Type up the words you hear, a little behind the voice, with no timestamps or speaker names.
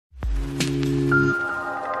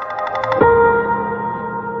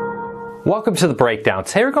Welcome to the breakdown.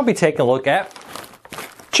 Today we're going to be taking a look at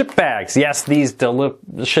chip bags. Yes, these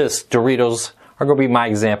delicious Doritos are going to be my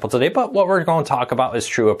example today, but what we're going to talk about is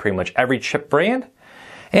true of pretty much every chip brand.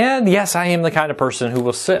 And yes, I am the kind of person who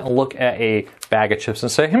will sit and look at a bag of chips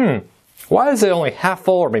and say, why is it only half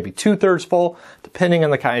full or maybe 2/3 full, depending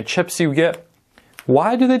on the kind of chips you get?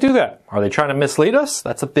 Why do they do that? Are they trying to mislead us?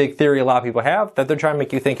 That's a big theory a lot of people have, that they're trying to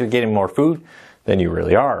make you think you're getting more food than you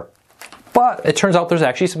really are. But it turns out there's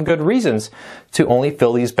actually some good reasons to only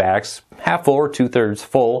fill these bags half full or 2/3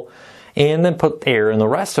 full and then put air in the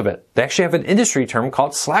rest of it. They actually have an industry term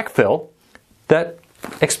called slack fill that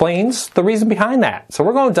explains the reason behind that. So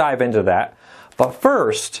we're going to dive into that. But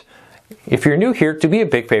first, if you're new here, do me a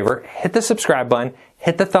big favor, hit the subscribe button,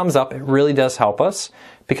 hit the thumbs up. It really does help us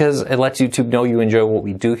because it lets YouTube know you enjoy what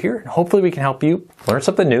we do here. And hopefully we can help you learn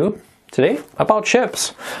something new today about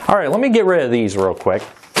chips. All right, let me get rid of these real quick.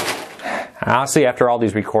 Honestly, after all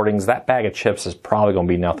these recordings, that bag of chips is probably going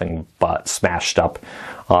to be nothing but smashed up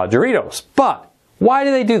Doritos. But why do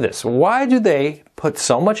they do this? Why do they put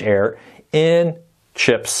so much air in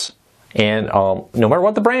chips? And no matter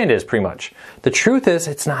what the brand is, pretty much. The truth is,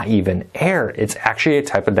 it's not even air. It's actually a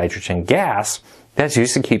type of nitrogen gas that's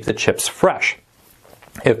used to keep the chips fresh.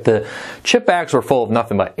 If the chip bags were full of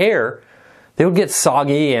nothing but air, they would get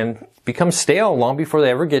soggy and become stale long before they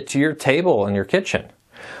ever get to your table in your kitchen.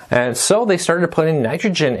 And so they started putting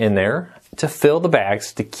nitrogen in there to fill the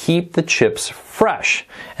bags to keep the chips fresh.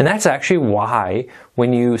 And that's actually why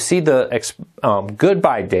when you see the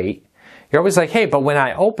goodbye date, you're always like, hey, but when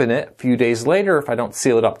I open it a few days later, if I don't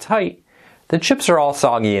seal it up tight, the chips are all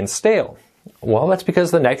soggy and stale. Well, that's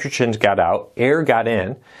because the nitrogen got out, air got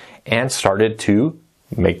in, and started to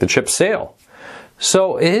make the chips stale.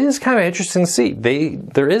 So it is kind of interesting to see.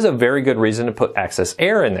 There is a very good reason to put excess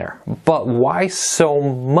air in there. But why so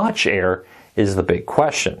much air is the big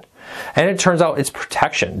question. And it turns out it's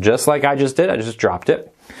protection. Just like I just did, I just dropped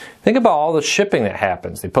it. Think about all the shipping that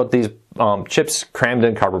happens. They put these chips crammed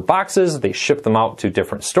in cardboard boxes. They ship them out to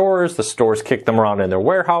different stores. The stores kick them around in their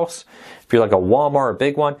warehouse. If you're like a Walmart, a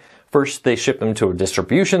big one, first they ship them to a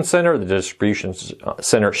distribution center. The distribution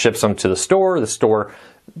center ships them to the store. The store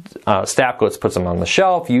staff puts them on the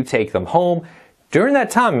shelf. You take them home. During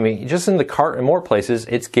that time, I mean, just in the cart and more places,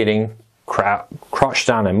 it's getting crushed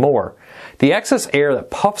down and more. The excess air that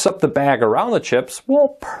puffs up the bag around the chips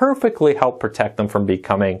will perfectly help protect them from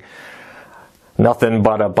becoming nothing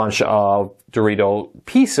but a bunch of Dorito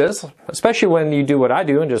pieces, especially when you do what I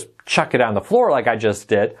do and just chuck it on the floor like I just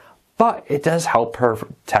did. But it does help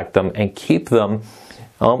protect them and keep them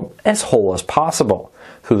as whole as possible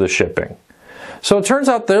through the shipping. So it turns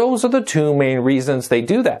out those are the two main reasons they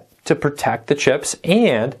do that, to protect the chips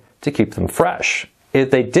and to keep them fresh. If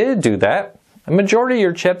they did do that, a majority of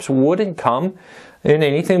your chips wouldn't come in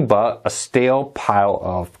anything but a stale pile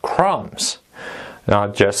of crumbs.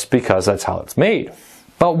 Not just because that's how it's made.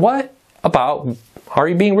 But what about, are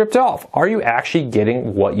you being ripped off? Are you actually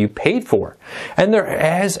getting what you paid for? And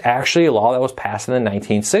there is actually a law that was passed in the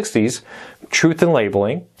 1960s. Truth in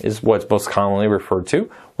labeling is what's most commonly referred to,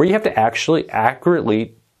 where you have to actually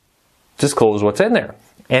accurately disclose what's in there.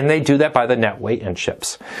 And they do that by the net weight in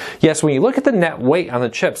chips. Yes, when you look at the net weight on the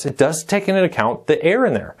chips, it does take into account the air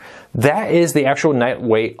in there. That is the actual net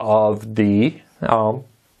weight of the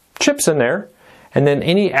chips in there, and then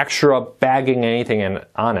any extra bagging, anything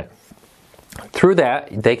on it. Through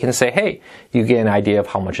that, they can say, hey, you get an idea of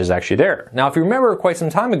how much is actually there. Now, if you remember quite some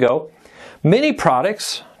time ago, many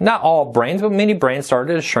products, not all brands, but many brands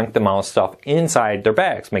started to shrink the amount of stuff inside their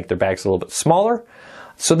bags, make their bags a little bit smaller,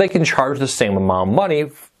 so they can charge the same amount of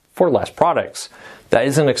money for less products. That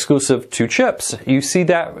isn't exclusive to chips. You see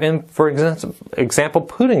that in, for example,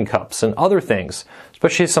 pudding cups and other things,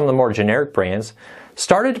 especially some of the more generic brands,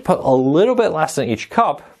 started to put a little bit less in each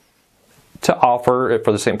cup to offer it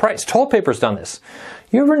for the same price. Toilet paper's done this.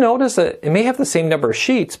 You ever notice that it may have the same number of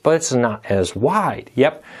sheets, but it's not as wide?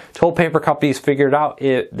 Yep, toilet paper companies figured out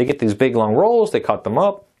they get these big long rolls, they cut them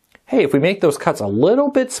up. Hey, if we make those cuts a little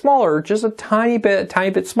bit smaller, just a tiny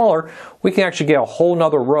bit smaller, we can actually get a whole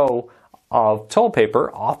nother row of toilet paper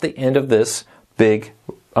off the end of this big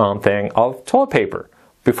thing of toilet paper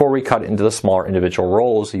before we cut into the smaller individual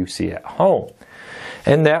rolls you see at home.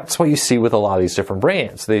 And that's what you see with a lot of these different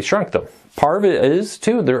brands. They shrunk them. Part of it is,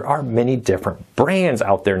 too, there are many different brands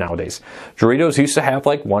out there nowadays. Doritos used to have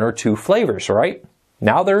like 1 or 2 flavors, right?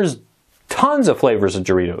 Now there's tons of flavors of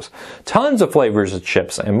Doritos, tons of flavors of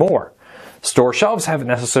chips, and more. Store shelves haven't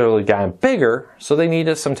necessarily gotten bigger, so they need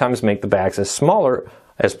to sometimes make the bags as smaller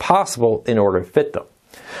as possible in order to fit them.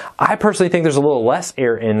 I personally think there's a little less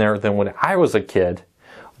air in there than when I was a kid,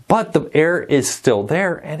 but the air is still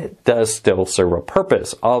there and it does still serve a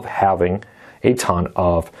purpose of having a ton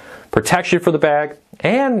of protection for the bag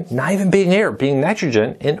and not even being air, being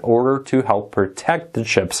nitrogen in order to help protect the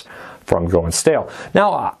chips from going stale.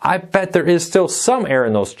 Now, I bet there is still some air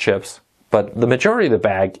in those chips, but the majority of the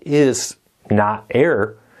bag is not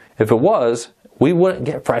air. If it was, we wouldn't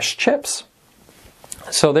get fresh chips.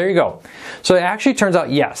 So there you go. So it actually turns out,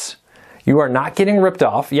 yes, you are not getting ripped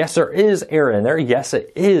off. Yes, there is air in there. Yes,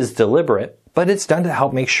 it is deliberate, but it's done to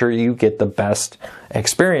help make sure you get the best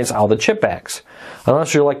experience out of the chip bags.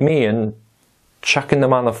 Unless you're like me and chucking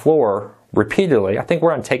them on the floor repeatedly. I think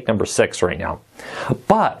we're on take number 6 right now.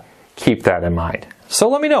 But keep that in mind. So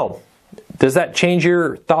let me know. Does that change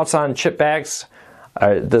your thoughts on chip bags?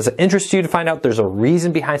 Does it interest you to find out there's a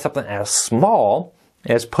reason behind something as small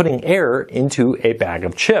as putting air into a bag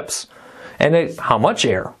of chips? And how much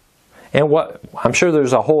air? And what, I'm sure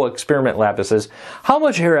there's a whole experiment lab that says how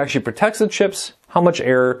much air actually protects the chips, how much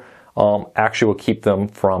air actually will keep them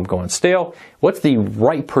from going stale. What's the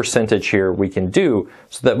right percentage here we can do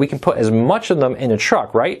so that we can put as much of them in a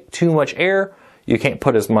truck, right? Too much air, you can't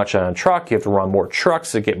put as much on a truck. You have to run more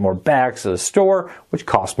trucks to get more bags to the store, which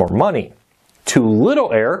costs more money. Too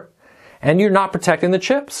little air, and you're not protecting the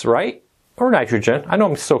chips, right? Or nitrogen. I know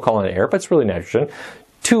I'm still calling it air, but it's really nitrogen.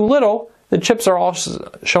 Too little, the chips are all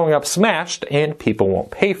showing up smashed and people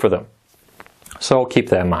won't pay for them. So keep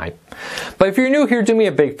that in mind. But if you're new here, do me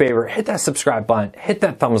a big favor. Hit that subscribe button. Hit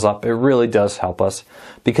that thumbs up. It really does help us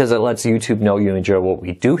because it lets YouTube know you enjoy what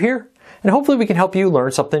we do here. And hopefully we can help you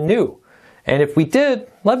learn something new. And if we did,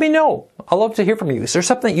 let me know. I'd love to hear from you. Is there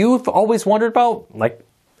something you've always wondered about? Like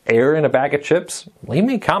air in a bag of chips? Leave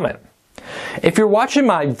me a comment. If you're watching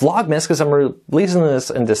my Vlogmas, because I'm releasing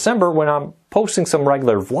this in December when I'm posting some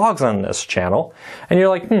regular vlogs on this channel, and you're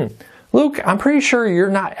like, Luke, I'm pretty sure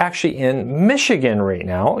you're not actually in Michigan right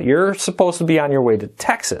now. You're supposed to be on your way to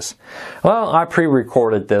Texas. Well, I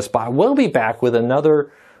pre-recorded this, but I will be back with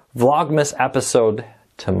another Vlogmas episode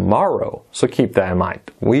tomorrow. So keep that in mind.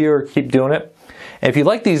 Keep doing it. And if you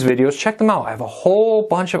like these videos, check them out. I have a whole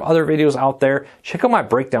bunch of other videos out there. Check out my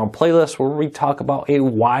breakdown playlist where we talk about a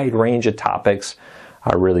wide range of topics.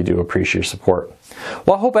 I really do appreciate your support.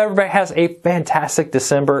 Well, I hope everybody has a fantastic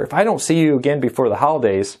December. If I don't see you again before the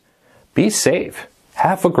holidays, be safe.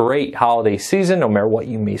 Have a great holiday season, no matter what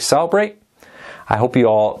you may celebrate. I hope you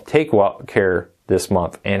all take care this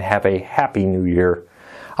month and have a happy new year.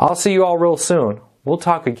 I'll see you all real soon. We'll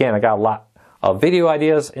talk again. I got a lot of video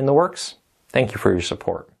ideas in the works. Thank you for your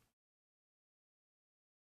support.